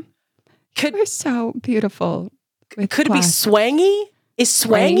 "Mom, you're so beautiful." Could it be swangy? Is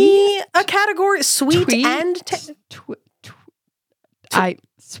swangy a category? Sweet and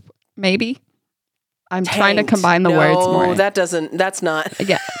maybe. I'm trying to combine the words more. That's not.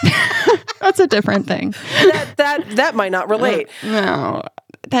 Yeah. That's a different thing. That might not relate. No.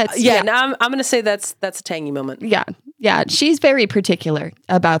 That's Now I'm going to say that's a tangy moment. Yeah. Yeah, she's very particular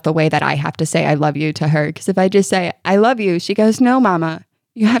about the way that I have to say I love you to her, because if I just say I love you, she goes, "No, Mama,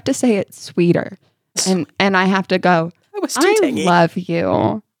 you have to say it sweeter." And I have to go, "I love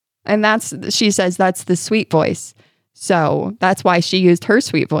you." And she says that's the sweet voice. So that's why she used her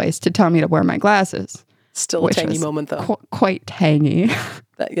sweet voice to tell me to wear my glasses. Still a tangy moment, though. Quite tangy.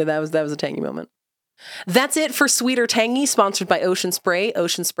 That was a tangy moment. That's it for Sweet or Tangy, sponsored by Ocean Spray.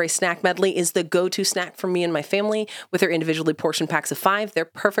 Ocean Spray Snack Medley is the go-to snack for me and my family. With their individually portioned packs of 5, they're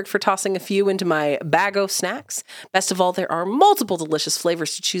perfect for tossing a few into my bag of snacks. Best of all, there are multiple delicious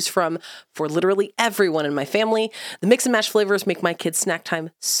flavors to choose from for literally everyone in my family. The mix and match flavors make my kids' snack time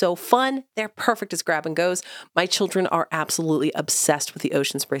so fun. They're perfect as grab and goes. My children are absolutely obsessed with the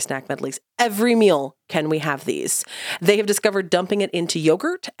Ocean Spray Snack Medleys. Every meal can we have these. They have discovered dumping it into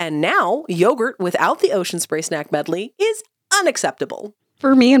yogurt, and now yogurt without the Ocean Spray Snack Medley is unacceptable.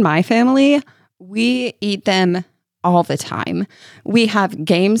 For me and my family, we eat them all the time. We have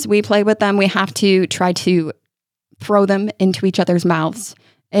games we play with them. We have to try to throw them into each other's mouths.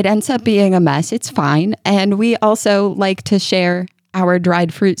 It ends up being a mess. It's fine. And we also like to share our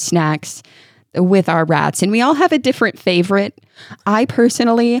dried fruit snacks with our rats. And we all have a different favorite. I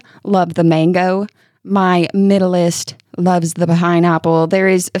personally love the mango. My middleist loves the pineapple. There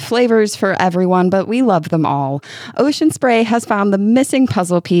is flavors for everyone, but we love them all. Ocean Spray has found the missing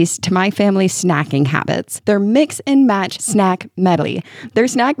puzzle piece to my family's snacking habits. Their mix and match snack medley. Their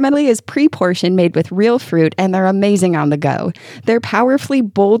snack medley is pre-portioned, made with real fruit, and they're amazing on the go. Their powerfully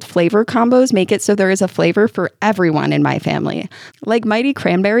bold flavor combos make it so there is a flavor for everyone in my family. Like mighty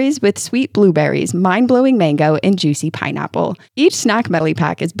cranberries with sweet blueberries, mind-blowing mango, and juicy pineapple. Each snack medley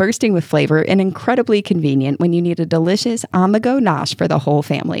pack is bursting with flavor and incredibly convenient when you need a delicious on-the-go nosh for the whole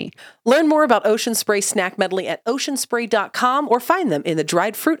family. Learn more about Ocean Spray Snack Medley at oceanspray.com or find them in the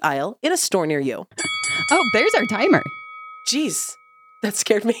dried fruit aisle in a store near you. Oh, there's our timer. Jeez, that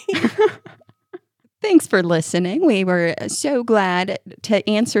scared me. Thanks for listening. We were so glad to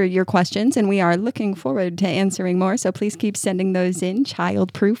answer your questions, and we are looking forward to answering more. So please keep sending those in,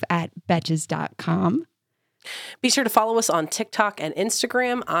 childproof@betches.com. Be sure to follow us on TikTok and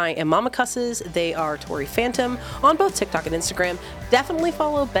Instagram. I am Mama Cusses. They are Tori Phantom on both TikTok and Instagram. Definitely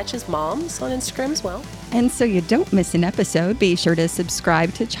follow Betches Moms on Instagram as well. And so you don't miss an episode, be sure to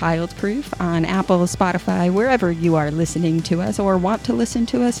subscribe to Childproof on Apple, Spotify, wherever you are listening to us or want to listen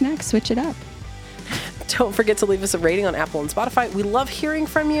to us next. Switch it up. Don't forget to leave us a rating on Apple and Spotify. We love hearing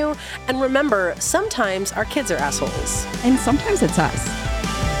from you. And remember, sometimes our kids are assholes. And sometimes it's us.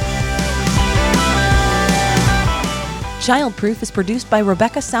 Childproof is produced by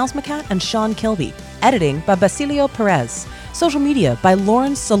Rebecca Salzmacat and Sean Kilby. Editing by Basilio Perez. Social media by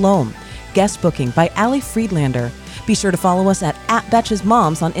Lauren Salome. Guest booking by Ali Friedlander. Be sure to follow us at Betches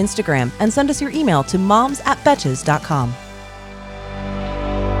Moms on Instagram and send us your email to moms@betches.com.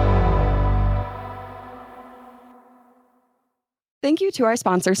 Thank you to our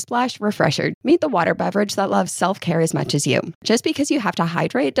sponsor, Splash Refresher. Meet the water beverage that loves self-care as much as you. Just because you have to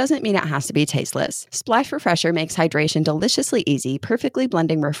hydrate doesn't mean it has to be tasteless. Splash Refresher makes hydration deliciously easy, perfectly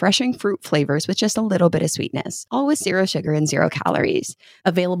blending refreshing fruit flavors with just a little bit of sweetness, all with 0 sugar and 0 calories.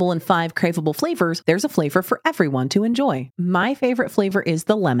 Available in 5 craveable flavors, there's a flavor for everyone to enjoy. My favorite flavor is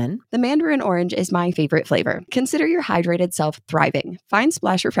the lemon. The mandarin orange is my favorite flavor. Consider your hydrated self thriving. Find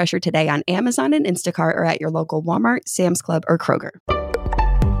Splash Refresher today on Amazon and Instacart or at your local Walmart, Sam's Club, or Kroger.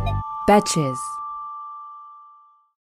 Betches.